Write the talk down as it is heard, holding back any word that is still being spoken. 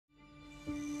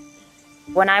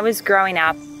When I was growing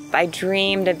up, I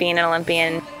dreamed of being an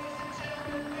Olympian.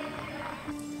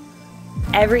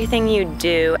 Everything you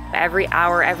do, every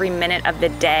hour, every minute of the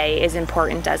day is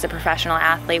important as a professional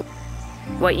athlete.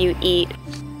 What you eat,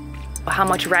 how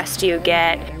much rest you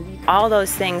get, all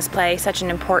those things play such an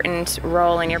important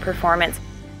role in your performance.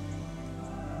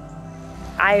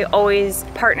 I always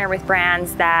partner with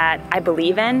brands that I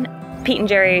believe in. Pete and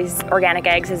Gerry's organic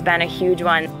eggs has been a huge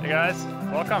one. Hey guys,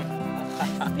 welcome.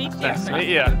 Nice to meet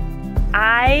you.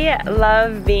 I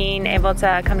love being able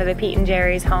to come to the Pete and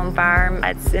Gerry's home farm.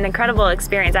 It's an incredible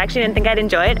experience. I actually didn't think I'd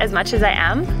enjoy it as much as I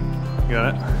am. You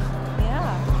got it?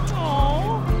 Yeah.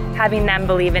 Aww. Having them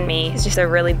believe in me is just a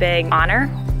really big honor.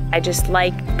 I just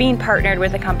like being partnered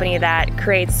with a company that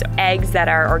creates eggs that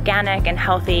are organic and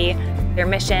healthy. Their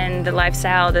mission, the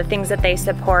lifestyle, the things that they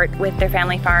support with their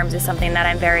family farms is something that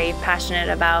I'm very passionate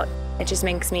about. It just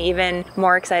makes me even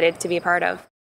more excited to be a part of.